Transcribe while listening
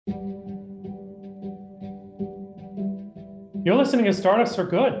You're listening to Startups for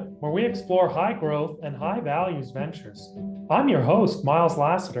Good, where we explore high growth and high values ventures. I'm your host, Miles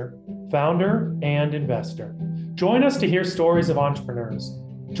Lassiter, founder and investor. Join us to hear stories of entrepreneurs.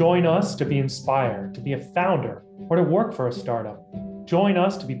 Join us to be inspired, to be a founder, or to work for a startup. Join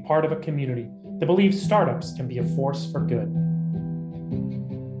us to be part of a community that believes startups can be a force for good.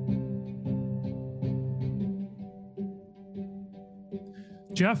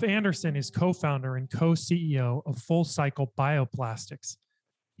 Jeff Anderson is co-founder and co-CEO of Full Cycle Bioplastics.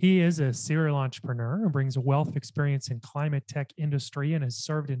 He is a serial entrepreneur and brings a wealth of experience in climate tech industry and has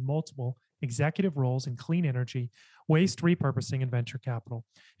served in multiple executive roles in clean energy, waste repurposing, and venture capital.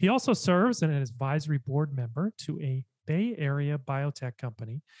 He also serves as an advisory board member to a Bay Area biotech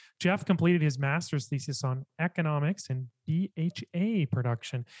company. Jeff completed his master's thesis on economics and BHA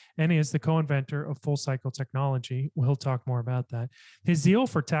production and is the co-inventor of Full Cycle Technology. We'll talk more about that. His zeal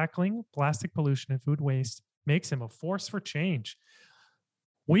for tackling plastic pollution and food waste makes him a force for change.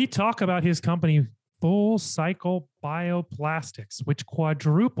 We talk about his company, Full Cycle Bioplastics, which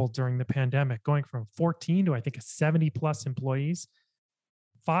quadrupled during the pandemic, going from 14 to I think 70 plus employees,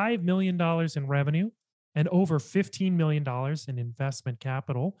 $5 million in revenue, and over $15 million in investment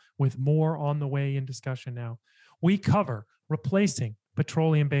capital, with more on the way in discussion now. We cover replacing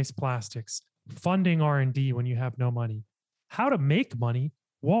petroleum-based plastics, funding R&D when you have no money, how to make money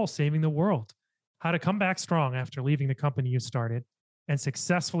while saving the world, how to come back strong after leaving the company you started, and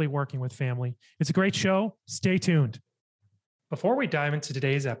successfully working with family. It's a great show. Stay tuned. Before we dive into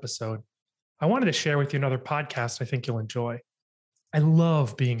today's episode, I wanted to share with you another podcast I think you'll enjoy. I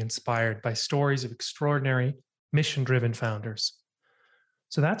love being inspired by stories of extraordinary mission-driven founders.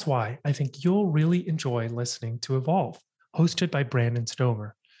 So that's why I think you'll really enjoy listening to Evolve, hosted by Brandon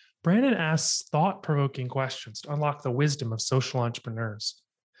Stover. Brandon asks thought-provoking questions to unlock the wisdom of social entrepreneurs.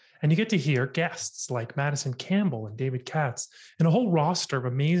 And you get to hear guests like Madison Campbell and David Katz and a whole roster of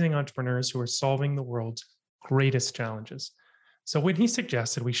amazing entrepreneurs who are solving the world's greatest challenges. So when he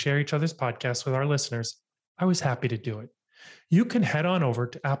suggested we share each other's podcasts with our listeners, I was happy to do it. You can head on over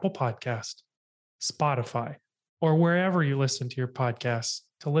to Apple Podcast, Spotify, or wherever you listen to your podcasts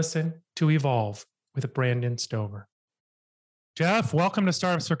to listen to Evolve with Brandon Stover. Jeff, welcome to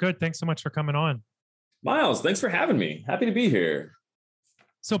Startups for Good. Thanks so much for coming on. Miles, thanks for having me. Happy to be here.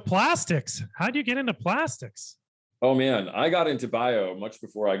 So plastics, how do you get into plastics? Oh man, I got into bio much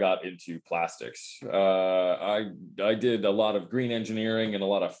before I got into plastics. I did a lot of green engineering and a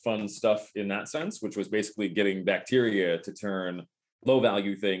lot of fun stuff in that sense, which was basically getting bacteria to turn low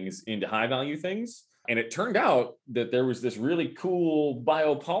value things into high value things. And it turned out that there was this really cool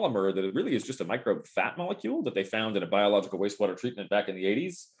biopolymer that really is just a microbe fat molecule that they found in a biological wastewater treatment back in the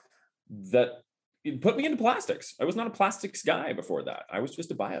 80s that it put me into plastics. I was not a plastics guy before that. I was just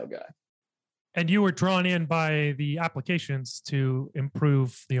a bio guy. And you were drawn in by the applications to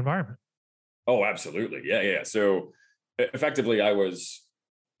improve the environment. Oh, absolutely. Yeah. So effectively, I was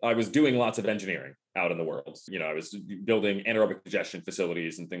doing lots of engineering out in the world. I was building anaerobic digestion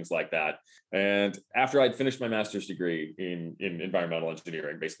facilities and things like that. And after I'd finished my master's degree in environmental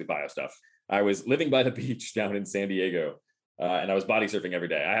engineering, basically bio stuff, I was living by the beach down in San Diego. And I was body surfing every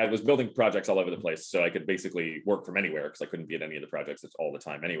day. I was building projects all over the place, so I could basically work from anywhere because I couldn't be at any of the projects all the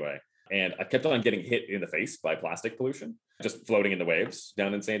time anyway. And I kept on getting hit in the face by plastic pollution, just floating in the waves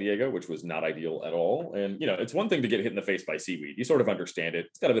down in San Diego, which was not ideal at all. And, it's one thing to get hit in the face by seaweed. You sort of understand it.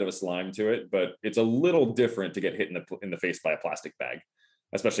 It's got a bit of a slime to it, but it's a little different to get hit in the face by a plastic bag,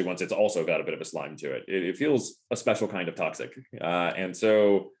 especially once it's also got a bit of a slime to it. It feels a special kind of toxic. And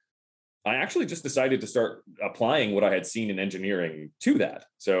so I actually just decided to start applying what I had seen in engineering to that.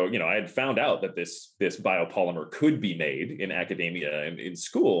 So, I had found out that this biopolymer could be made in academia and in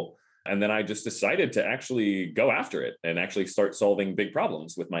school. And then I just decided to actually go after it and actually start solving big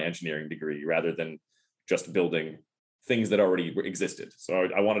problems with my engineering degree rather than just building things that already existed. So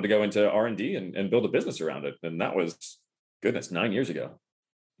I wanted to go into R&D and build a business around it. And that was, 9 years ago.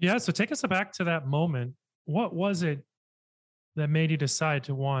 Yeah. So take us back to that moment. What was it that made you decide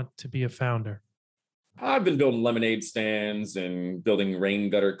to want to be a founder? I've been building lemonade stands and building rain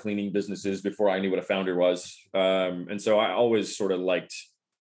gutter cleaning businesses before I knew what a founder was. And so I always sort of liked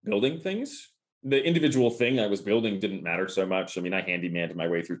building things. The individual thing I was building didn't matter so much. I mean, I handymanned my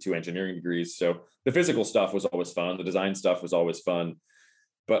way through 2 engineering degrees. So the physical stuff was always fun. The design stuff was always fun.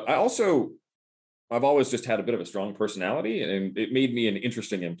 But I've always just had a bit of a strong personality, and it made me an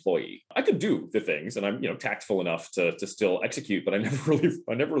interesting employee. I could do the things, and I'm tactful enough to still execute, but I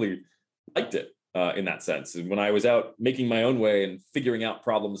never really liked it in that sense. And when I was out making my own way and figuring out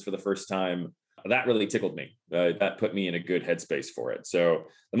problems for the first time, that really tickled me. That put me in a good headspace for it. So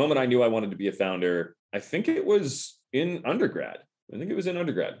the moment I knew I wanted to be a founder, I think it was in undergrad. I think it was in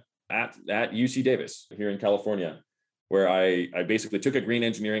undergrad at UC Davis here in California, where I basically took a green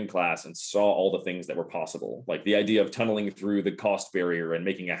engineering class and saw all the things that were possible, like the idea of tunneling through the cost barrier and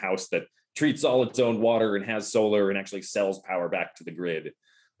making a house that treats all its own water and has solar and actually sells power back to the grid.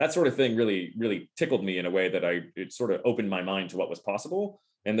 That sort of thing really, really tickled me in a way that it sort of opened my mind to what was possible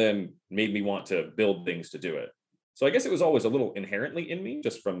and then made me want to build things to do it. So I guess it was always a little inherently in me,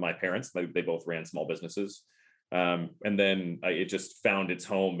 just from my parents. They both ran small businesses. And then it just found its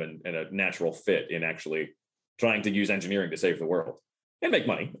home and a natural fit in actually trying to use engineering to save the world and make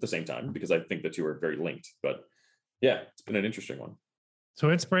money at the same time, because I think the two are very linked. But yeah, it's been an interesting one. So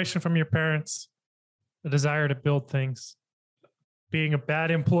inspiration from your parents, the desire to build things, being a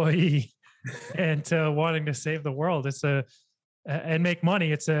bad employee, and wanting to save the world. And make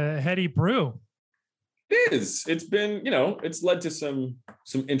money. It's a heady brew. It is. It's been, it's led to some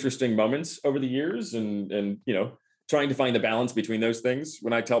interesting moments over the years, and trying to find the balance between those things.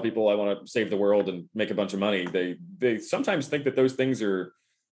 When I tell people I want to save the world and make a bunch of money, they sometimes think that those things are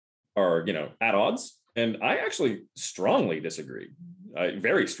at odds. And I actually strongly disagree.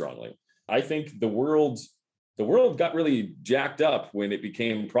 Very strongly. I think the world got really jacked up when it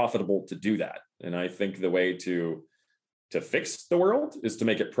became profitable to do that. And I think the way to fix the world is to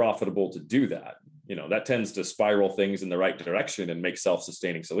make it profitable to do that. That tends to spiral things in the right direction and make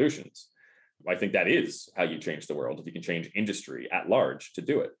self-sustaining solutions. I think that is how you change the world, if you can change industry at large to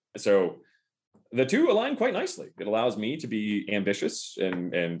do it. So the two align quite nicely. It allows me to be ambitious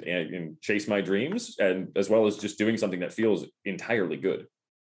and chase my dreams, and as well as just doing something that feels entirely good.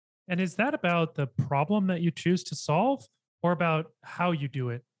 And is that about the problem that you choose to solve, or about how you do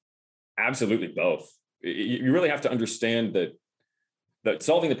it? Absolutely both. You really have to understand that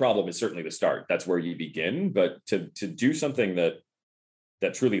solving the problem is certainly the start. That's where you begin. But to do something that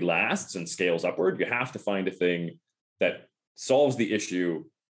truly lasts and scales upward, you have to find a thing that solves the issue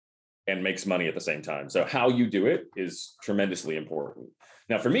and makes money at the same time. So how you do it is tremendously important.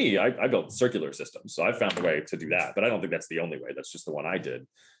 Now, for me, I built circular systems. So I found a way to do that, but I don't think that's the only way. That's just the one I did.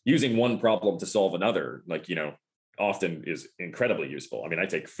 Using one problem to solve another, often is incredibly useful. I mean, I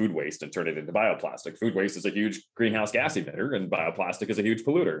take food waste and turn it into bioplastic. Food waste is a huge greenhouse gas emitter, and bioplastic is a huge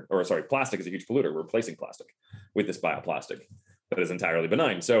polluter, plastic is a huge polluter. We're replacing plastic with this bioplastic that is entirely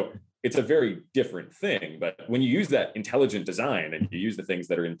benign. So it's a very different thing. But when you use that intelligent design and you use the things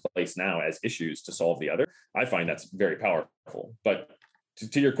that are in place now as issues to solve the other, I find that's very powerful. But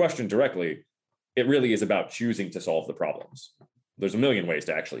to your question directly, it really is about choosing to solve the problems. There's a million ways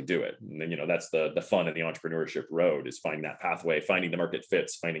to actually do it. And then, that's the fun of the entrepreneurship road, is finding that pathway, finding the market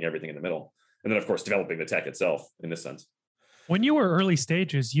fits, finding everything in the middle. And then, of course, developing the tech itself in this sense. When you were early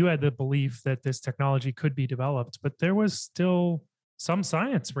stages, you had the belief that this technology could be developed, but there was still some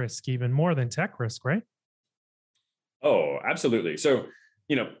science risk, even more than tech risk, right? Oh, absolutely. So,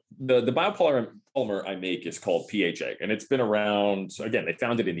 the biopolymer I make is called PHA, and it's been around. Again, they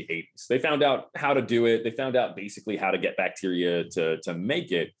found it in the 80s. They found out how to do it. They found out basically how to get bacteria to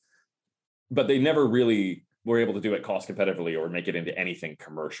make it, but they never really were able to do it cost competitively or make it into anything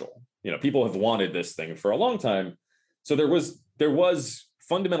commercial. People have wanted this thing for a long time. So there was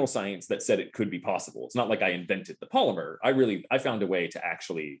fundamental science that said it could be possible. It's not like I invented the polymer. I found a way to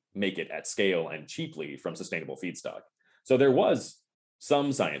actually make it at scale and cheaply from sustainable feedstock. So there was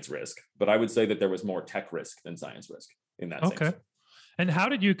some science risk, but I would say that there was more tech risk than science risk in that sense. Okay. And how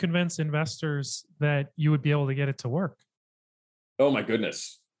did you convince investors that you would be able to get it to work? Oh my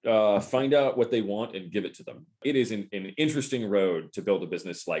goodness. Find out what they want and give it to them. It is an interesting road to build a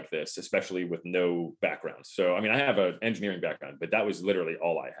business like this, especially with no background. So, I have an engineering background, but that was literally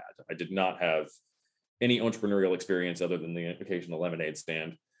all I had. I did not have any entrepreneurial experience other than the occasional lemonade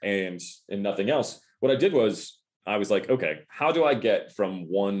stand and nothing else. What I did was, I was like, okay, how do I get from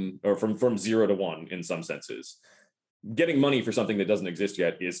from 0 to 1 in some senses? Getting money for something that doesn't exist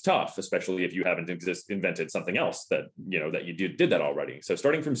yet is tough, especially if you haven't invented something else that you did that already. So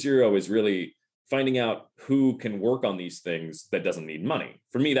starting from 0 is really finding out who can work on these things that doesn't need money.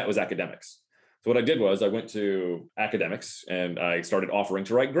 For me, that was academics. So what I did was I went to academics and I started offering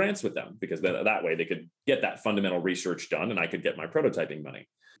to write grants with them, because that way they could get that fundamental research done and I could get my prototyping money.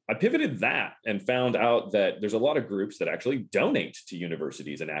 I pivoted that and found out that there's a lot of groups that actually donate to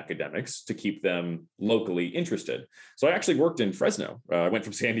universities and academics to keep them locally interested. So I actually worked in Fresno. I went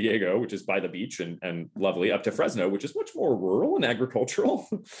from San Diego, which is by the beach and lovely, up to Fresno, which is much more rural and agricultural.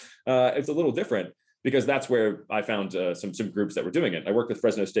 It's a little different, because that's where I found some groups that were doing it. I worked with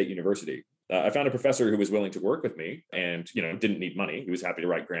Fresno State University. I found a professor who was willing to work with me and didn't need money. He was happy to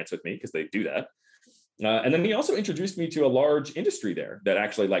write grants with me because they do that. And then he also introduced me to a large industry there that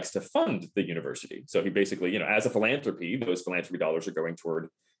actually likes to fund the university. So he basically, as a philanthropy, those philanthropy dollars are going toward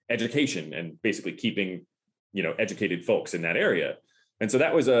education and basically keeping, educated folks in that area. And so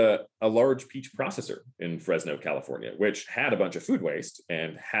that was a large peach processor in Fresno, California, which had a bunch of food waste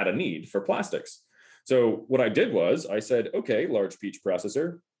and had a need for plastics. So what I did was I said, okay, large peach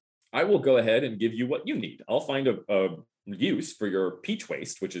processor, I will go ahead and give you what you need. I'll find a use for your peach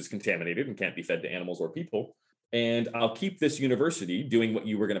waste, which is contaminated and can't be fed to animals or people. And I'll keep this university doing what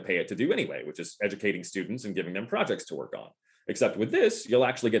you were going to pay it to do anyway, which is educating students and giving them projects to work on. Except with this, you'll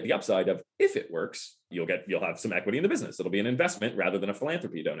actually get the upside of, if it works, you'll have some equity in the business. It'll be an investment rather than a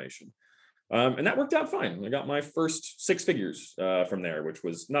philanthropy donation. And that worked out fine. I got my first 6 figures from there, which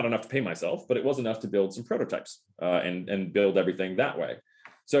was not enough to pay myself, but it was enough to build some prototypes and build everything that way.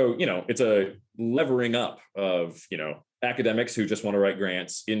 So, it's a levering up of, academics who just want to write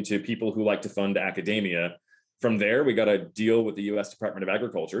grants into people who like to fund academia. From there, we got a deal with the U.S. Department of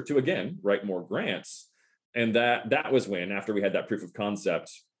Agriculture to, again, write more grants. And that was when, after we had that proof of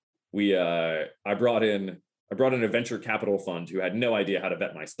concept, I brought in a venture capital fund who had no idea how to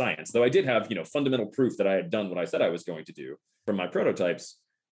vet my science, though I did have, fundamental proof that I had done what I said I was going to do from my prototypes.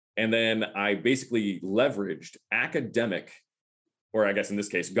 And then I basically leveraged academic, or I guess in this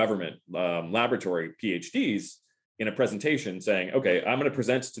case, government laboratory PhDs in a presentation saying, okay, I'm going to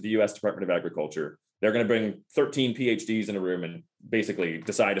present to the US Department of Agriculture. They're going to bring 13 PhDs in a room and basically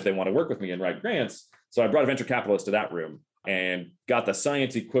decide if they want to work with me and write grants. So I brought a venture capitalist to that room and got the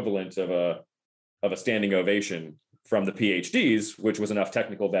science equivalent of a standing ovation from the PhDs, which was enough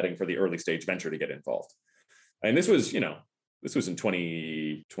technical vetting for the early stage venture to get involved. And this was in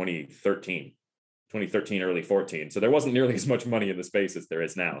 2013, early 14. So there wasn't nearly as much money in the space as there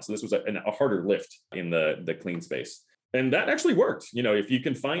is now. So this was a harder lift in the clean space. And that actually worked. If you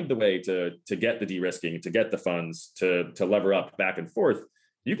can find the way to get the de-risking, to get the funds, to lever up back and forth,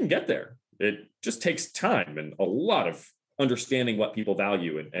 you can get there. It just takes time and a lot of understanding what people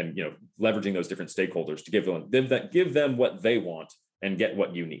value and leveraging those different stakeholders to give them what they want and get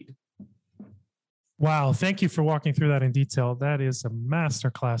what you need. Wow. Thank you for walking through that in detail. That is a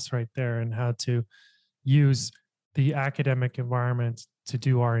masterclass right there in how to use the academic environment to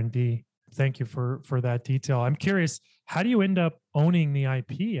do R&D. Thank you for that detail. I'm curious, how do you end up owning the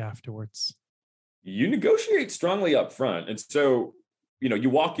IP afterwards? You negotiate strongly up front. And so,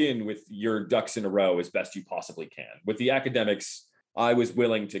 you walk in with your ducks in a row as best you possibly can. With the academics, I was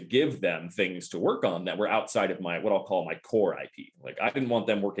willing to give them things to work on that were outside of what I'll call my core IP. Like, I didn't want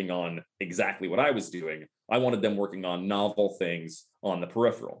them working on exactly what I was doing. I wanted them working on novel things on the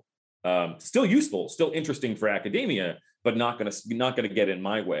peripheral. Still useful, still interesting for academia, but not going to get in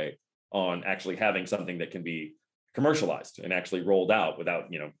my way on actually having something that can be commercialized and actually rolled out without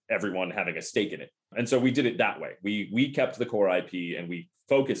everyone having a stake in it. And so we did it that way. We kept the core IP and we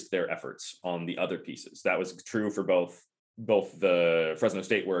focused their efforts on the other pieces. That was true for both the Fresno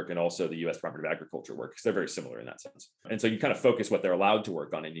State work and also the U.S. Department of Agriculture work, because they're very similar in that sense. And so you kind of focus what they're allowed to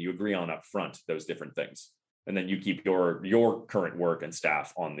work on and you agree on up front those different things. And then you keep your current work and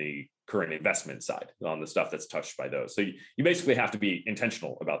staff on the current investment side, on the stuff that's touched by those. So you basically have to be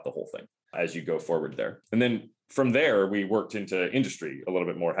intentional about the whole thing as you go forward there. And then from there, we worked into industry a little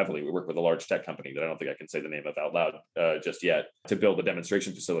bit more heavily. We worked with a large tech company that I don't think I can say the name of out loud just yet, to build a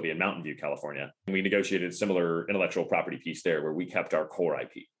demonstration facility in Mountain View, California. And we negotiated a similar intellectual property piece there where we kept our core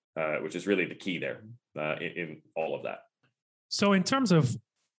IP, which is really the key there in all of that. So in terms of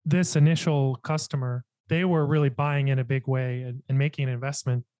this initial customer, they were really buying in a big way and making an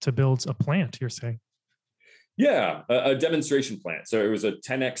investment to build a plant, you're saying? Yeah, a demonstration plant. So it was a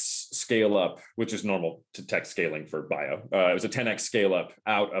 10x scale up, which is normal to tech scaling for bio. It was a 10x scale up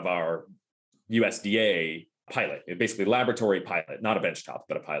out of our USDA pilot, basically laboratory pilot, not a benchtop,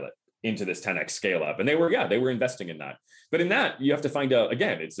 but a pilot into this 10x scale up. And they were investing in that. But in that, you have to find out,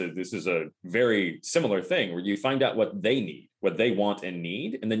 again, this is a very similar thing where you find out what they need, what they want and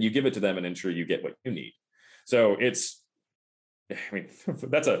need, and then you give it to them and ensure you get what you need. So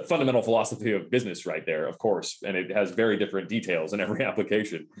that's a fundamental philosophy of business right there, of course, and it has very different details in every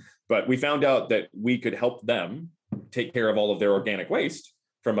application. But we found out that we could help them take care of all of their organic waste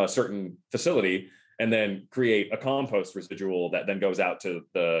from a certain facility and then create a compost residual that then goes out to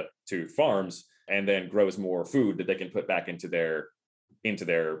farms and then grows more food that they can put back into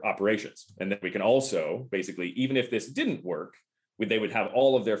their operations. And then we can also basically, even if this didn't work, they would have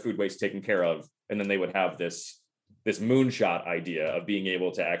all of their food waste taken care of, and then they would have this moonshot idea of being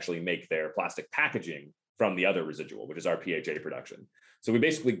able to actually make their plastic packaging from the other residual, which is our PHA production. So we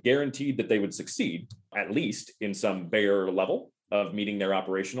basically guaranteed that they would succeed, at least in some bare level of meeting their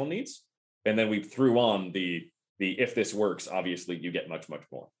operational needs. And then we threw on the if this works, obviously you get much, much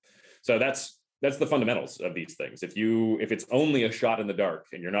more. So that's the fundamentals of these things. If it's only a shot in the dark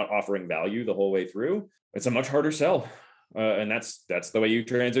and you're not offering value the whole way through, it's a much harder sell. And that's the way you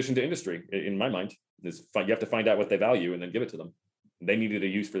transition to industry, in my mind. You have to find out what they value and then give it to them. They needed a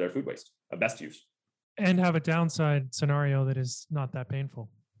use for their food waste, a best use. And have a downside scenario that is not that painful.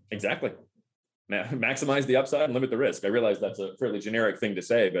 Exactly. Maximize the upside and limit the risk. I realize that's a fairly generic thing to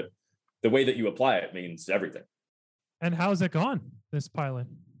say, but the way that you apply it means everything. And how's it gone, this pilot?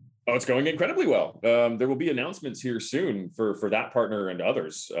 Oh, it's going incredibly well. There will be announcements here soon for that partner and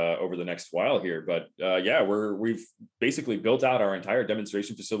others over the next while here. But yeah, we've basically built out our entire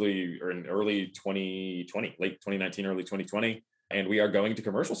demonstration facility in early 2020, late 2019, early 2020. And we are going to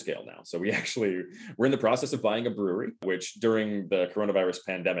commercial scale now. So we're in the process of buying a brewery, which during the coronavirus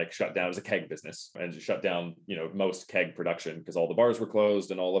pandemic shut down as a keg business and shut down, most keg production because all the bars were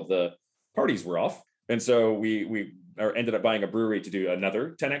closed and all of the parties were off. And so we ended up buying a brewery to do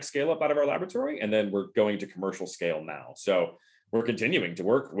another 10x scale up out of our laboratory. And then we're going to commercial scale now. So we're continuing to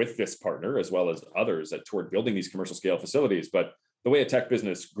work with this partner as well as others toward building these commercial scale facilities. But the way a tech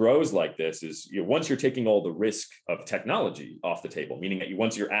business grows like this is once you're taking all the risk of technology off the table, meaning that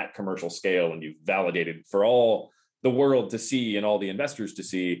once you're at commercial scale and you've validated for all the world to see and all the investors to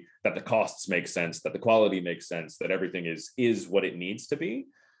see that the costs make sense, that the quality makes sense, that everything is what it needs to be,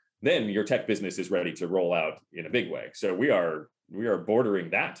 then your tech business is ready to roll out in a big way. So we are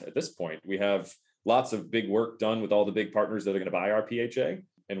bordering that at this point. We have lots of big work done with all the big partners that are going to buy our PHA.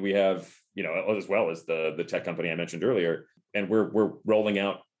 And we have, as well as the tech company I mentioned earlier, and we're rolling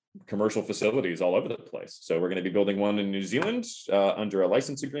out commercial facilities all over the place. So we're going to be building one in New Zealand under a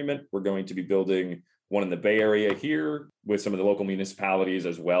license agreement. We're going to be building one in the Bay Area here with some of the local municipalities,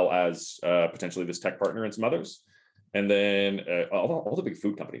 as well as potentially this tech partner and some others. And then all the big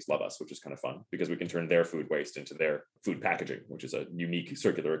food companies love us, which is kind of fun because we can turn their food waste into their food packaging, which is a unique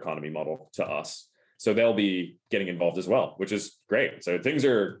circular economy model to us. So they'll be getting involved as well, which is great. So things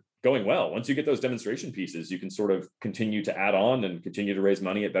are going well. Once you get those demonstration pieces, you can sort of continue to add on and continue to raise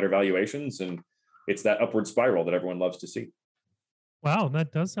money at better valuations. And it's that upward spiral that everyone loves to see. Wow,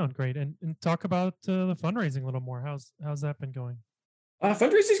 that does sound great. And talk about the fundraising a little more. How's that been going?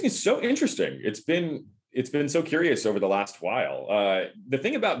 Fundraising is so interesting. It's been so curious over the last while. The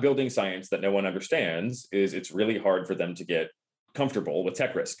thing about building science that no one understands is it's really hard for them to get comfortable with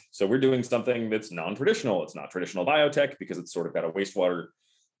tech risk. So we're doing something that's non-traditional. It's not traditional biotech because it's sort of got a wastewater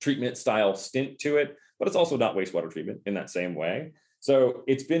treatment style stint to it, but it's also not wastewater treatment in that same way. So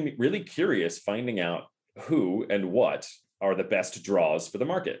it's been really curious finding out who and what are the best draws for the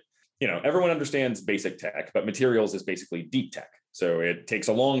market. Everyone understands basic tech, but materials is basically deep tech. So it takes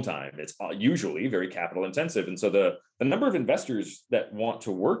a long time. It's usually very capital intensive. And so the number of investors that want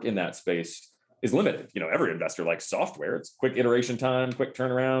to work in that space is limited. Every investor likes software. It's quick iteration time, quick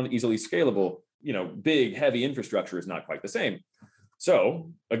turnaround, easily scalable. Big, heavy infrastructure is not quite the same.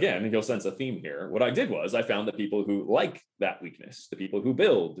 So again, you'll sense a theme here. What I did was I found the people who like that weakness, the people who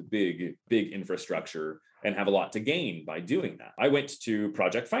build big infrastructure and have a lot to gain by doing that. I went to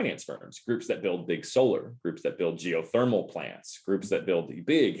project finance firms, groups that build big solar, groups that build geothermal plants, groups that build the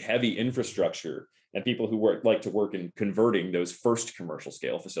big, heavy infrastructure, and people who like to work in converting those first commercial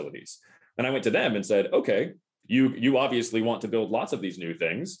scale facilities. And I went to them and said, okay, you obviously want to build lots of these new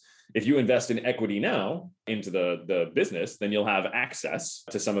things. If you invest in equity now into the business, then you'll have access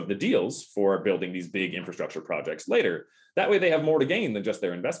to some of the deals for building these big infrastructure projects later. That way they have more to gain than just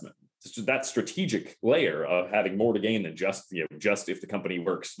their investment. So that strategic layer of having more to gain than just if the company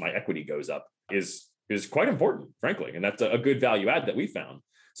works, my equity goes up is quite important, frankly. And that's a good value add that we found.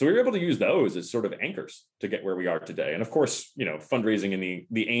 So we were able to use those as sort of anchors to get where we are today. And of course, fundraising in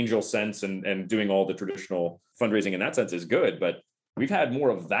the angel sense and doing all the traditional fundraising in that sense is good, but we've had more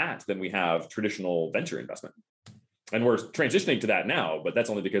of that than we have traditional venture investment. And we're transitioning to that now, but that's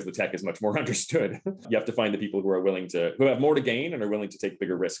only because the tech is much more understood. You have to find the people who have more to gain and are willing to take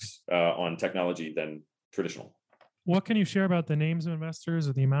bigger risks on technology than traditional. What can you share about the names of investors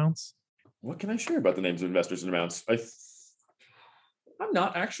or the amounts? What can I share about the names of investors and amounts? I'm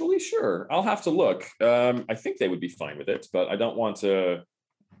not actually sure. I'll have to look. I think they would be fine with it, but I don't want to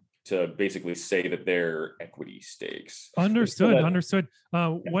basically say that they're equity stakes. Understood.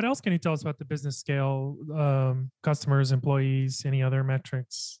 What else can you tell us about the business scale, customers, employees, any other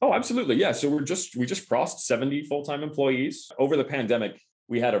metrics? Oh, absolutely. Yeah. So we just crossed 70 full-time employees. Over the pandemic,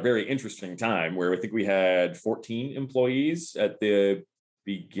 we had a very interesting time where I think we had 14 employees at the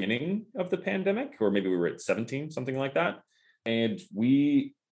beginning of the pandemic, or maybe we were at 17, something like that. And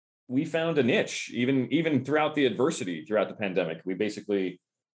we found a niche, even throughout the adversity, throughout the pandemic. We basically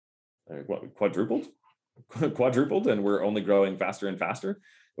quadrupled, quadrupled, and we're only growing faster and faster.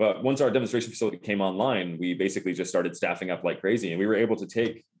 Once our demonstration facility came online, we basically just started staffing up like crazy, and we were able to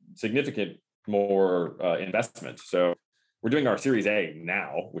take significant more investment. So we're doing our Series A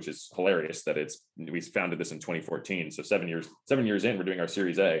now, which is hilarious that we founded this in 2014. So 7 years in, we're doing our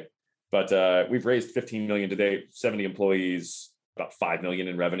Series A. But we've raised 15 million to date, 70 employees, about 5 million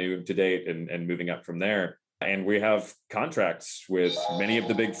in revenue to date, and moving up from there. And we have contracts with many of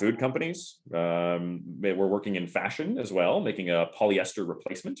the big food companies. We're working in fashion as well, making a polyester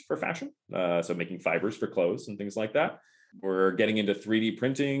replacement for fashion. So making fibers for clothes and things like that. We're getting into 3D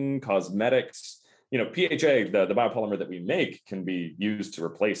printing, cosmetics. PHA, the biopolymer that we make, can be used to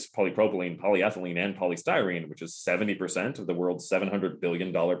replace polypropylene, polyethylene, and polystyrene, which is 70% of the world's $700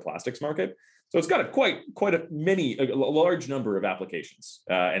 billion plastics market. So it's got quite a large number of applications,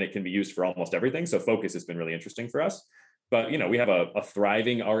 and it can be used for almost everything. So focus has been really interesting for us. But we have a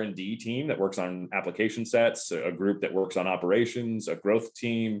thriving R&D team that works on application sets, a group that works on operations, a growth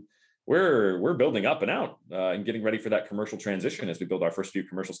team. We're building up and out and getting ready for that commercial transition as we build our first few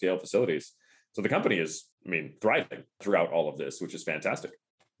commercial scale facilities. So the company is, thriving throughout all of this, which is fantastic.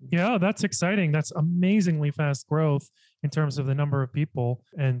 Yeah, that's exciting. That's amazingly fast growth in terms of the number of people,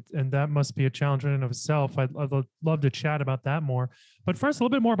 and that must be a challenge in and of itself. I'd love to chat about that more. But first, a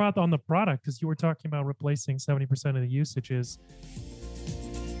little bit more about on the product, because you were talking about replacing 70% of the usages.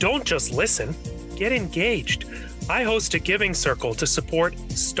 Don't just listen, get engaged. I host a giving circle to support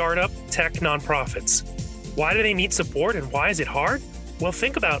startup tech nonprofits. Why do they need support, and why is it hard? Well,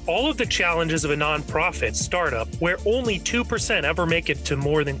 think about all of the challenges of a nonprofit startup where only 2% ever make it to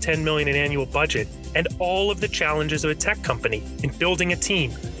more than 10 million in annual budget, and all of the challenges of a tech company in building a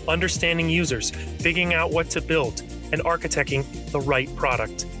team, understanding users, figuring out what to build, and architecting the right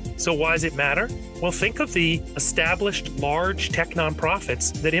product. So why does it matter? Well, think of the established large tech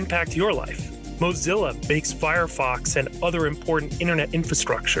nonprofits that impact your life. Mozilla makes Firefox and other important internet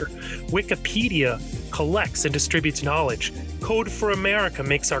infrastructure. Wikipedia collects and distributes knowledge. Code for America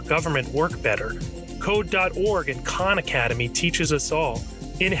makes our government work better. Code.org and Khan Academy teaches us all.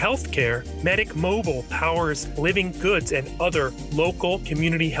 In healthcare, Medic Mobile powers Living Goods and other local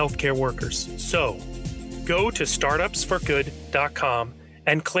community healthcare workers. So, go to startupsforgood.com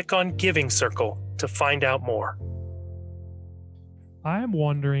and click on Giving Circle to find out more. I'm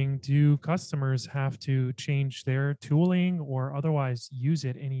wondering, do customers have to change their tooling or otherwise use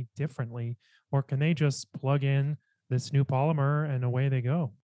it any differently? Or can they just plug in this new polymer and away they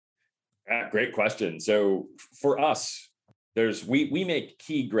go? Great question. So for us, we make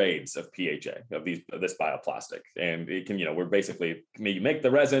key grades of PHA, of this bioplastic, and it can, we're basically, you make the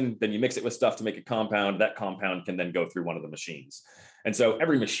resin, then you mix it with stuff to make a compound. That compound can then go through one of the machines. And so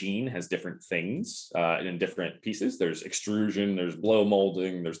every machine has different things in different pieces. There's extrusion, there's blow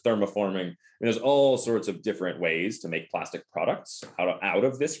molding, there's thermoforming, and there's all sorts of different ways to make plastic products out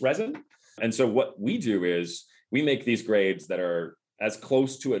of this resin. And so what we do is we make these grades that are as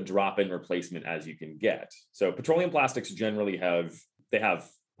close to a drop-in replacement as you can get. So petroleum plastics generally have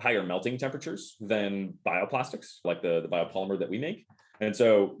higher melting temperatures than bioplastics, like the biopolymer that we make. And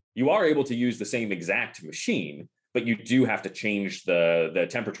so you are able to use the same exact machine, but you do have to change the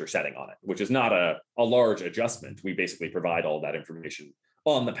temperature setting on it, which is not a large adjustment. We basically provide all that information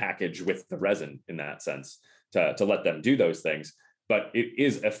on the package with the resin in that sense to let them do those things. But it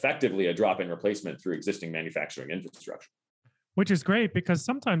is effectively a drop-in replacement through existing manufacturing infrastructure. Which is great, because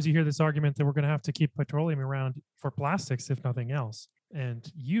sometimes you hear this argument that we're going to have to keep petroleum around for plastics, if nothing else. And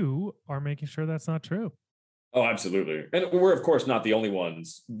you are making sure that's not true. Oh, absolutely. And we're, of course, not the only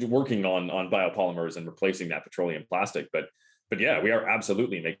ones working on biopolymers and replacing that petroleum plastic. But yeah, we are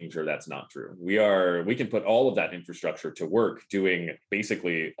absolutely making sure that's not true. We can put all of that infrastructure to work doing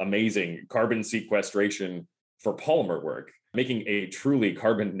basically amazing carbon sequestration for polymer work, making a truly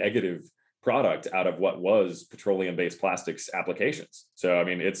carbon negative product out of what was petroleum-based plastics applications. So, I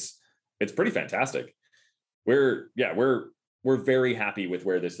mean, it's pretty fantastic. We're very happy with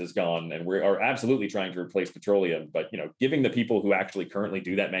where this has gone, and we are absolutely trying to replace petroleum. But giving the people who actually currently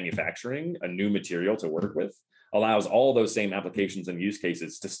do that manufacturing a new material to work with allows all those same applications and use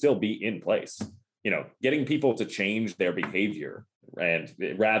cases to still be in place. Getting people to change their behavior, and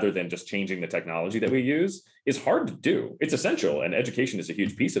rather than just changing the technology that we use, is hard to do. It's essential, and education is a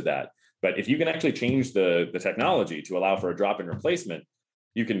huge piece of that. But if you can actually change the technology to allow for a drop-in replacement,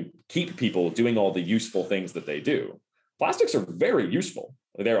 you can keep people doing all the useful things that they do. Plastics are very useful.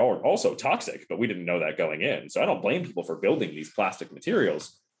 They're also toxic, but we didn't know that going in. So I don't blame people for building these plastic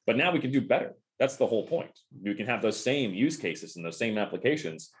materials, but now we can do better. That's the whole point. You can have those same use cases and those same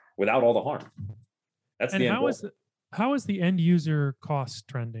applications without all the harm. That's the end goal. How is the end user cost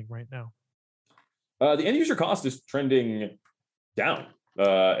trending right now? The end user cost is trending down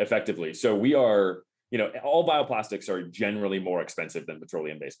effectively. So we are, all bioplastics are generally more expensive than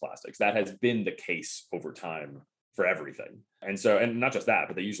petroleum-based plastics. That has been the case over time for everything. And not just that,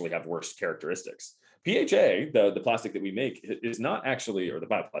 but they usually have worse characteristics. PHA, the plastic that we make, is not actually, or the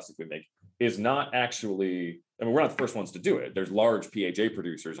bioplastic we make, is not actually, I mean, we're not the first ones to do it. There's large PHA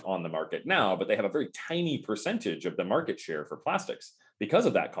producers on the market now, but they have a very tiny percentage of the market share for plastics because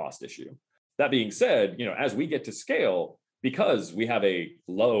of that cost issue. That being said, as we get to scale, because we have a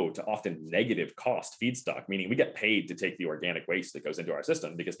low to often negative cost feedstock, meaning we get paid to take the organic waste that goes into our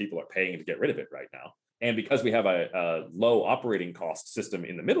system because people are paying to get rid of it right now. And because we have a low operating cost system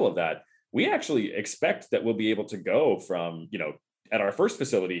in the middle of that, we actually expect that we'll be able to go from, at our first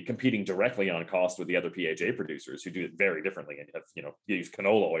facility, competing directly on cost with the other PHA producers who do it very differently and have, use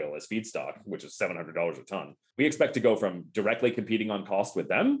canola oil as feedstock, which is $700 a ton. We expect to go from directly competing on cost with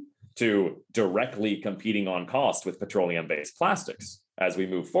them to directly competing on cost with petroleum-based plastics as we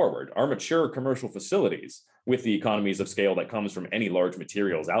move forward. Our mature commercial facilities, with the economies of scale that comes from any large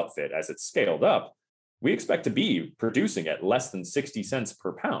materials outfit as it's scaled up, we expect to be producing at less than 60 cents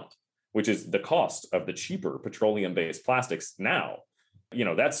per pound, which is the cost of the cheaper petroleum-based plastics now.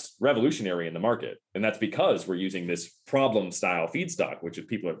 That's revolutionary in the market. And that's because we're using this problem style feedstock, which is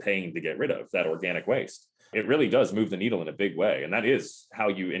people are paying to get rid of, that organic waste. It really does move the needle in a big way. And that is how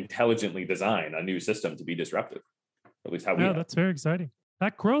you intelligently design a new system to be disruptive, or at least how we. Yeah, that's very exciting.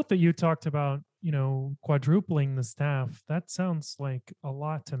 That growth that you talked about, quadrupling the staff, that sounds like a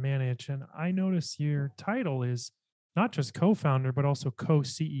lot to manage. And I notice your title is not just co-founder, but also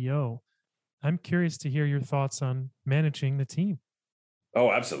co-CEO. I'm curious to hear your thoughts on managing the team.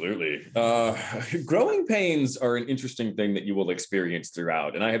 Oh, absolutely. Growing pains are an interesting thing that you will experience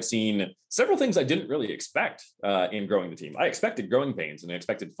throughout. And I have seen several things I didn't really expect in growing the team. I expected growing pains and I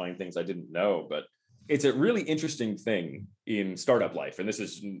expected to find things I didn't know, but it's a really interesting thing in startup life. And this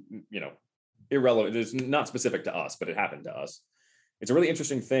is, irrelevant. It's not specific to us, but it happened to us. It's a really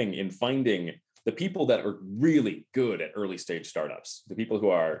interesting thing in finding the people that are really good at early stage startups, the people who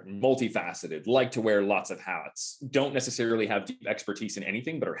are multifaceted, like to wear lots of hats, don't necessarily have deep expertise in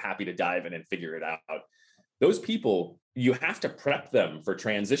anything, but are happy to dive in and figure it out. Those people, you have to prep them for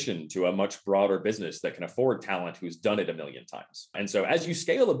transition to a much broader business that can afford talent who's done it a million times. And so as you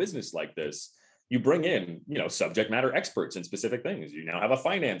scale a business like this, you bring in, subject matter experts in specific things. You now have a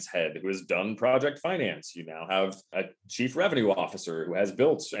finance head who has done project finance. You now have a chief revenue officer who has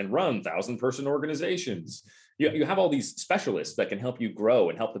built and run 1,000-person organizations. You have all these specialists that can help you grow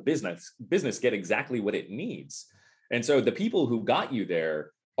and help the business get exactly what it needs. And so the people who got you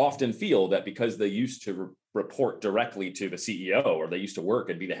there often feel that because they used to report directly to the CEO, or they used to work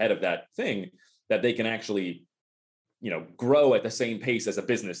and be the head of that thing, that they can actually grow at the same pace as a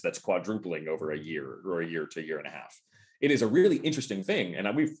business that's quadrupling over a year or a year to a year and a half. It is a really interesting thing. And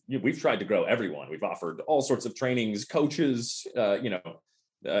we've tried to grow everyone. We've offered all sorts of trainings, coaches,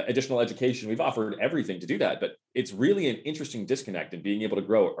 additional education. We've offered everything to do that. But it's really an interesting disconnect in being able to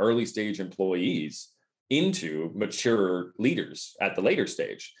grow early stage employees into mature leaders at the later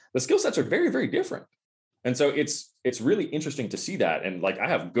stage. The skill sets are very, very different. And so it's really interesting to see that. And I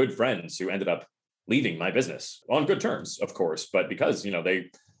have good friends who ended up leaving my business on good terms, of course, but because, they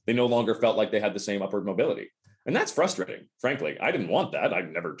no longer felt like they had the same upward mobility. And that's frustrating. Frankly, I didn't want that. I've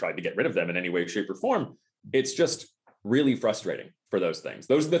never tried to get rid of them in any way, shape, or form. It's just really frustrating for those things.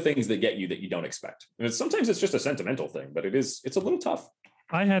 Those are the things that get you that you don't expect. And sometimes it's just a sentimental thing, but it's a little tough.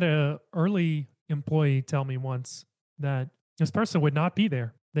 I had an early employee tell me once that this person would not be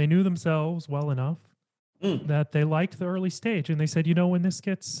there. They knew themselves well enough that they liked the early stage. And they said, when this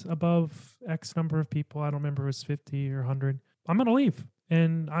gets above X number of people, I don't remember, it was 50 or 100, I'm going to leave.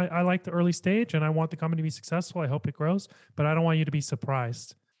 And I like the early stage and I want the company to be successful. I hope it grows, but I don't want you to be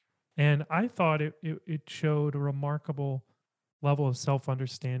surprised. And I thought it showed a remarkable level of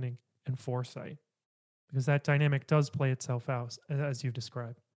self-understanding and foresight, because that dynamic does play itself out as you've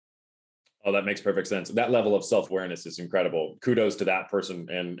described. Oh, that makes perfect sense. That level of self-awareness is incredible. Kudos to that person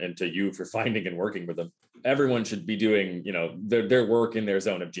and to you for finding and working with them. Everyone should be doing, their work in their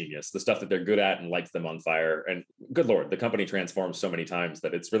zone of genius, the stuff that they're good at and lights them on fire. And good Lord, the company transforms so many times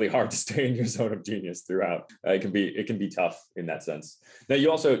that it's really hard to stay in your zone of genius throughout. It can be tough in that sense. Now,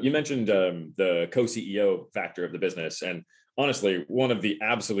 you mentioned the co-CEO factor of the business, and honestly, one of the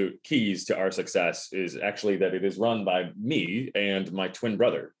absolute keys to our success is actually that it is run by me and my twin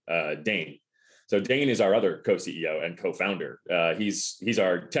brother, Dane. So Dane is our other co-CEO and co-founder. He's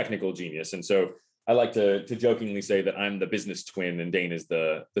our technical genius. And so I like to jokingly say that I'm the business twin and Dane is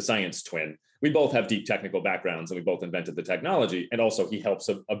the science twin. We both have deep technical backgrounds and we both invented the technology. And also he helps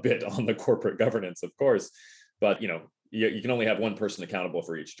a bit on the corporate governance, of course. But, you can only have one person accountable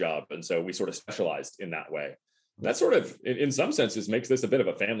for each job. And so we sort of specialized in that way. That sort of, in some senses, makes this a bit of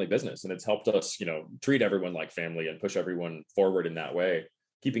a family business. And it's helped us, treat everyone like family and push everyone forward in that way,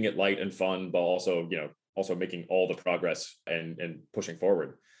 keeping it light and fun, but also, also making all the progress and pushing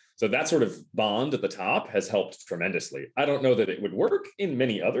forward. So that sort of bond at the top has helped tremendously. I don't know that it would work in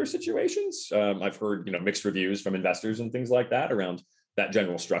many other situations. I've heard, mixed reviews from investors and things like that around that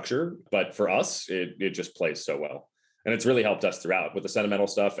general structure. But for us, it just plays so well. And it's really helped us throughout with the sentimental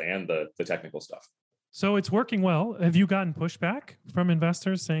stuff and the technical stuff. So it's working well. Have you gotten pushback from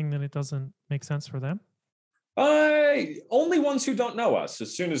investors saying that it doesn't make sense for them? Only ones who don't know us.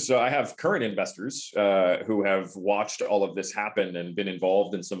 As soon as I have current investors who have watched all of this happen and been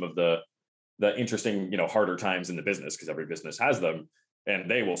involved in some of the interesting, harder times in the business, because every business has them, and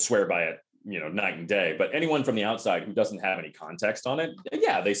they will swear by it, night and day. But anyone from the outside who doesn't have any context on it,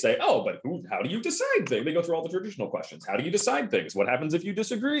 yeah, they say, oh, but how do you decide things? They go through all the traditional questions. How do you decide things? What happens if you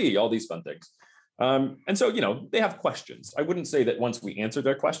disagree? All these fun things. And so, they have questions. I wouldn't say that once we answer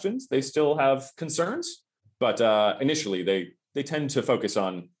their questions, they still have concerns. But initially, they tend to focus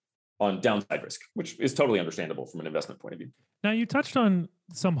on downside risk, which is totally understandable from an investment point of view. Now, you touched on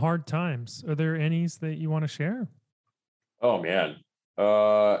some hard times. Are there any that you want to share? Oh man,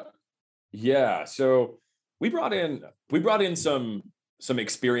 yeah. So we brought in some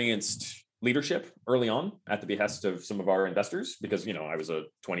experienced leadership early on at the behest of some of our investors, because I was a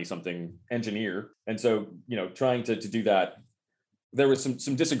 20-something engineer, and so trying to do that. There were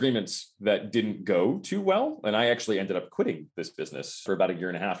some disagreements that didn't go too well. And I actually ended up quitting this business for about a year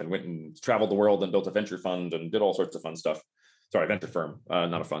and a half and went and traveled the world and built a venture fund and did all sorts of fun stuff. Sorry, venture firm,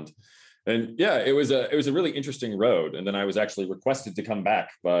 not a fund. And yeah, it was a really interesting road. And then I was actually requested to come back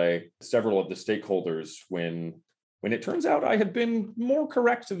by several of the stakeholders when it turns out I had been more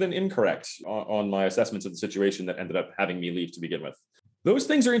correct than incorrect on my assessments of the situation that ended up having me leave to begin with. Those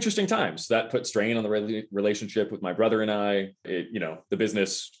things are interesting times. That put strain on the relationship with my brother and I. The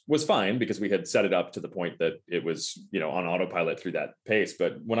business was fine because we had set it up to the point that it was, on autopilot through that pace.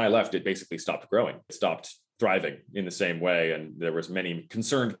 But when I left, it basically stopped growing. It stopped thriving in the same way. And there was many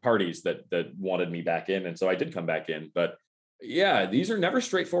concerned parties that wanted me back in. And so I did come back in. But yeah, these are never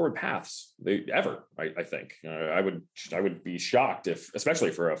straightforward paths. I think. I would be shocked if, especially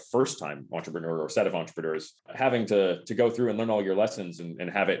for a first-time entrepreneur or set of entrepreneurs, having to go through and learn all your lessons and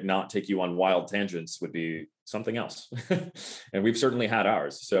have it not take you on wild tangents would be something else. And we've certainly had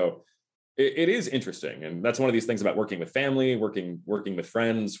ours. So it is interesting. And that's one of these things about working with family, working with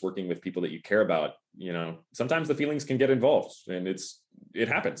friends, working with people that you care about. Sometimes the feelings can get involved, and it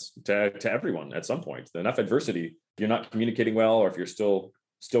happens to everyone at some point. Enough adversity, if you're not communicating well, or if you're still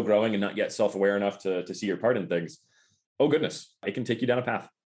growing and not yet self-aware enough to see your part in things, oh goodness, it can take you down a path.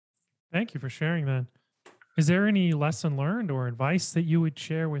 Thank you for sharing that. Is there any lesson learned or advice that you would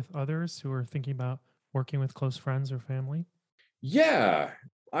share with others who are thinking about working with close friends or family? Yeah,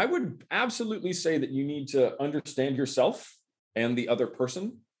 I would absolutely say that you need to understand yourself and the other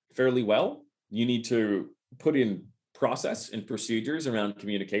person fairly well. You need to put in process and procedures around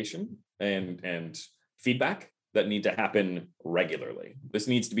communication and feedback that need to happen regularly. This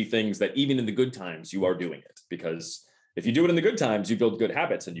needs to be things that even in the good times, you are doing it, because if you do it in the good times, you build good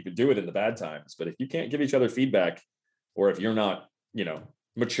habits, and you can do it in the bad times. But if you can't give each other feedback, or if you're not,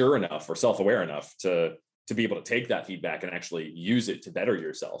 mature enough or self-aware enough to be able to take that feedback and actually use it to better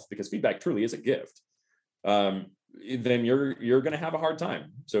yourself, because feedback truly is a gift, then you're going to have a hard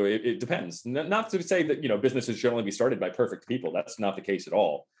time. So it depends. Not to say that, businesses should only be started by perfect people. That's not the case at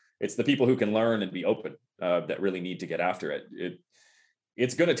all. It's the people who can learn and be open that really need to get after it.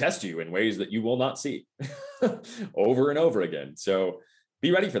 It's going to test you in ways that you will not see over and over again. So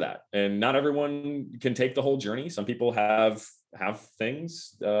be ready for that. And not everyone can take the whole journey. Some people have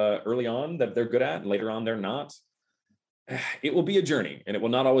things early on that they're good at, and later on they're not. It will be a journey, and it will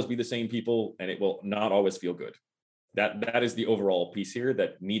not always be the same people, and it will not always feel good. That is the overall piece here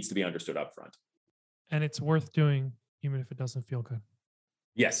that needs to be understood up front. And it's worth doing, even if it doesn't feel good.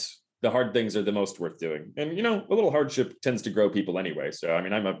 Yes, the hard things are the most worth doing. And a little hardship tends to grow people anyway. So I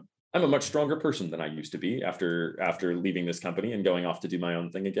mean, I'm a much stronger person than I used to be after leaving this company and going off to do my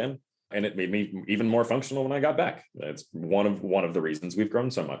own thing again. And it made me even more functional when I got back. That's one of the reasons we've grown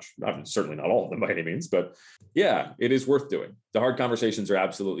so much. Certainly not all of them by any means, but yeah, it is worth doing. The hard conversations are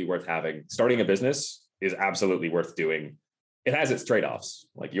absolutely worth having. Starting a business is absolutely worth doing. It has its trade-offs.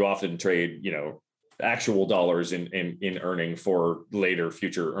 Like you often trade, actual dollars in earning for later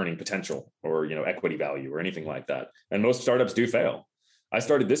future earning potential or, equity value or anything like that. And most startups do fail. I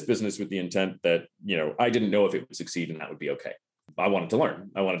started this business with the intent that, I didn't know if it would succeed and that would be okay. I wanted to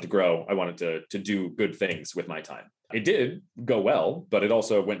learn. I wanted to grow. I wanted to do good things with my time. It did go well, but it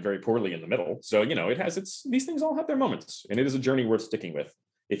also went very poorly in the middle. So, these things all have their moments, and it is a journey worth sticking with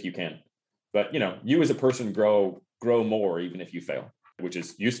if you can. But, you as a person grow more even if you fail, which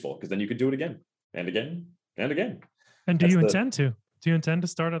is useful because then you could do it again and again and again. And do you intend to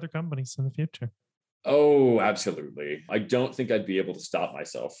start other companies in the future? Oh, absolutely. I don't think I'd be able to stop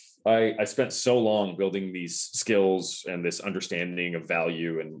myself. I spent so long building these skills and this understanding of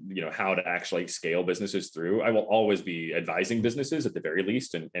value and, how to actually scale businesses through. I will always be advising businesses at the very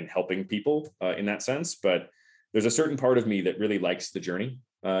least and helping people in that sense. But there's a certain part of me that really likes the journey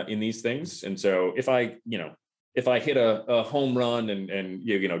in these things. And so if I hit a home run and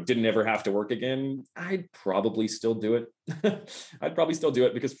didn't ever have to work again, I'd probably still do it. I'd probably still do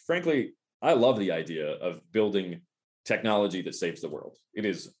it because frankly, I love the idea of building technology that saves the world. It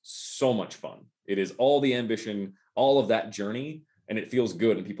is so much fun. It is all the ambition, all of that journey, and it feels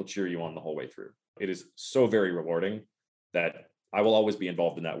good and people cheer you on the whole way through. It is so very rewarding that I will always be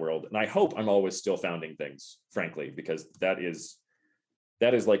involved in that world. And I hope I'm always still founding things, frankly, because that is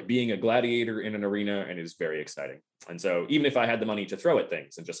like being a gladiator in an arena and it is very exciting. And so even if I had the money to throw at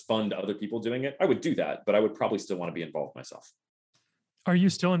things and just fund other people doing it, I would do that, but I would probably still want to be involved myself. Are you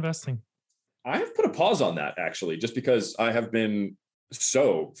still investing? I have put a pause on that actually, just because I have been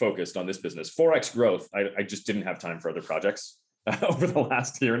so focused on this business. 4X growth, I just didn't have time for other projects over the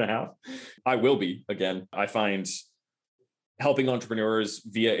last year and a half. I will be again. I find helping entrepreneurs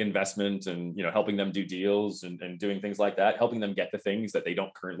via investment and helping them do deals and doing things like that, helping them get the things that they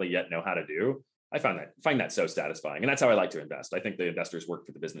don't currently yet know how to do. I find that so satisfying. And that's how I like to invest. I think the investors work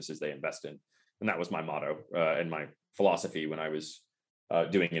for the businesses they invest in. And that was my motto and my philosophy when I was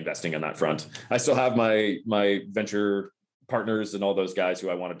doing investing on that front. I still have my venture partners and all those guys who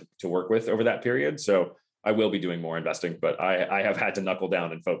I wanted to work with over that period. So I will be doing more investing, but I have had to knuckle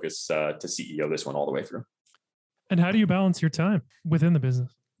down and focus to CEO this one all the way through. And how do you balance your time within the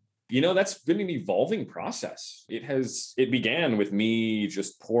business? That's been an evolving process. It began with me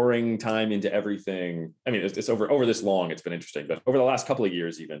just pouring time into everything. I mean, it's over this long, it's been interesting, but over the last couple of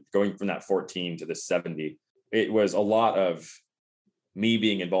years, even going from that 14 to this 70, it was a lot of me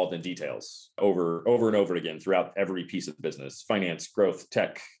being involved in details over and over again throughout every piece of the business, finance, growth,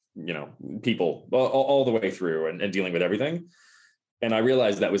 tech, people, all the way through and dealing with everything. And I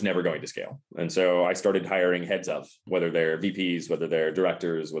realized that was never going to scale. And so I started hiring heads of, whether they're VPs, whether they're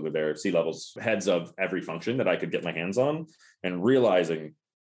directors, whether they're C-levels, heads of every function that I could get my hands on, and realizing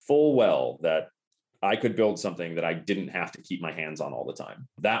full well that I could build something that I didn't have to keep my hands on all the time.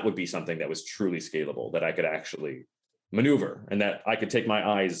 That would be something that was truly scalable, that I could actually maneuver, and that I could take my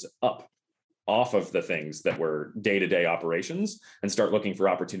eyes up off of the things that were day-to-day operations and start looking for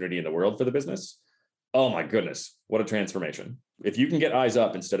opportunity in the world for the business. Oh my goodness, what a transformation. If you can get eyes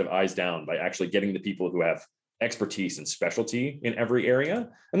up instead of eyes down by actually getting the people who have expertise and specialty in every area,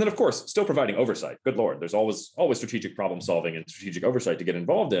 and then of course, still providing oversight. Good Lord, there's always strategic problem solving and strategic oversight to get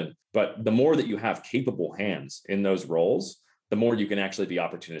involved in. But the more that you have capable hands in those roles, the more you can actually be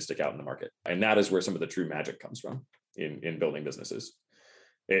opportunistic out in the market. And that is where some of the true magic comes from in building businesses.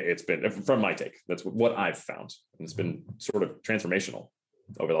 It's been, from my take, that's what I've found. And it's been sort of transformational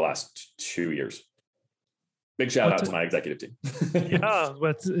over the last 2 years. Big shout out to my executive team. Yeah,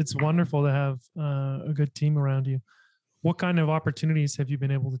 but it's wonderful to have a good team around you. What kind of opportunities have you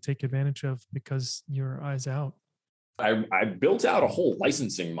been able to take advantage of because your eyes out? I built out a whole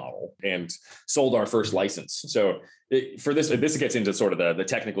licensing model and sold our first license. So for this gets into sort of the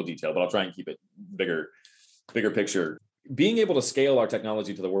technical detail, but I'll try and keep it bigger picture. Being able to scale our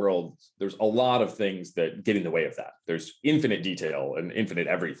technology to the world, there's a lot of things that get in the way of that. There's infinite detail and infinite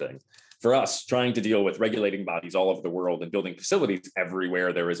everything. For us, trying to deal with regulating bodies all over the world and building facilities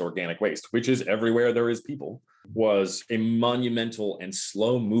everywhere there is organic waste, which is everywhere there is people, was a monumental and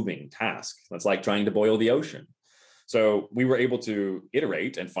slow-moving task. That's like trying to boil the ocean. So we were able to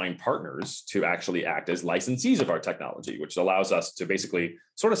iterate and find partners to actually act as licensees of our technology, which allows us to basically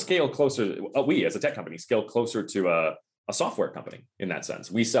sort of scale closer. We as a tech company scale closer to a software company in that sense.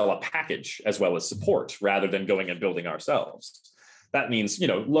 We sell a package as well as support rather than going and building ourselves. That means,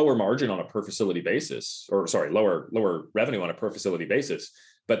 lower margin on a per facility basis, lower revenue on a per facility basis,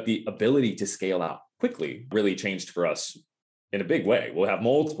 but the ability to scale out quickly really changed for us in a big way. We'll have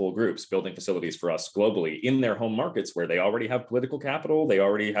multiple groups building facilities for us globally in their home markets where they already have political capital. They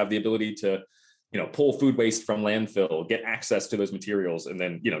already have the ability to pull food waste from landfill, get access to those materials, and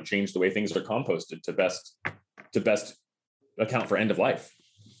then, change the way things are composted to best account for end of life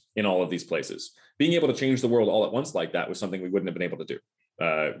in all of these places. Being able to change the world all at once like that was something we wouldn't have been able to do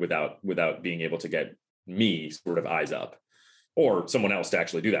without being able to get me sort of eyes up, or someone else to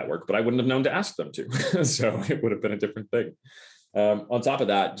actually do that work, but I wouldn't have known to ask them to. So it would have been a different thing. On top of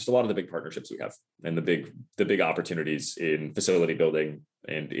that, just a lot of the big partnerships we have and the big opportunities in facility building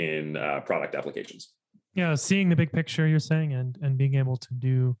and in product applications. Yeah, seeing the big picture, you're saying, and being able to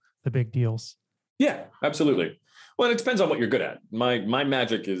do the big deals. Yeah, absolutely. Well, it depends on what you're good at. My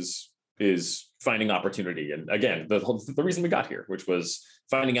magic is finding opportunity, and again, the reason we got here, which was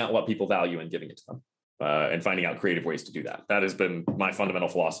finding out what people value and giving it to them, and finding out creative ways to do that. That has been my fundamental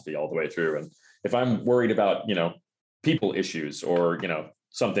philosophy all the way through. And if I'm worried about people issues or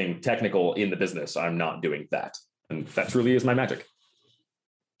something technical in the business, I'm not doing that, and that truly is my magic.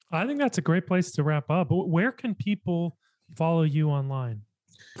 I think that's a great place to wrap up. Where can people follow you online?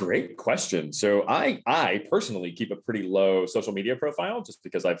 Great question. So I personally keep a pretty low social media profile just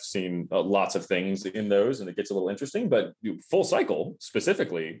because I've seen lots of things in those and it gets a little interesting. But Full Cycle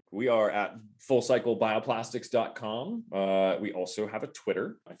specifically, we are at fullcyclebioplastics.com. We also have a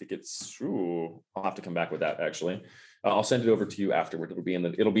Twitter. I think I'll have to come back with that actually. I'll send it over to you afterward. It'll be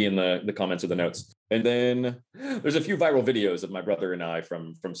in the comments of the notes. And then there's a few viral videos of my brother and I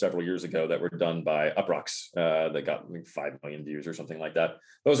from several years ago that were done by Uproxx that got 5 million views or something like that.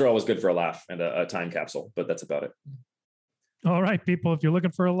 Those are always good for a laugh and a time capsule, but that's about it. All right, people, if you're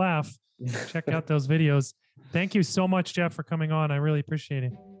looking for a laugh, check out those videos. Thank you so much, Jeff, for coming on. I really appreciate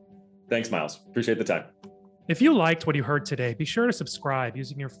it. Thanks, Miles. Appreciate the time. If you liked what you heard today, be sure to subscribe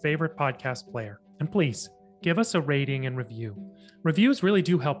using your favorite podcast player. And please, give us a rating and review. Reviews really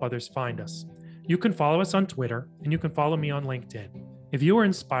do help others find us. You can follow us on Twitter, and you can follow me on LinkedIn. If you were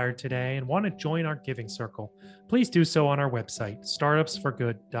inspired today and want to join our giving circle, please do so on our website,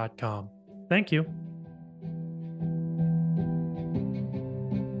 startupsforgood.com. Thank you.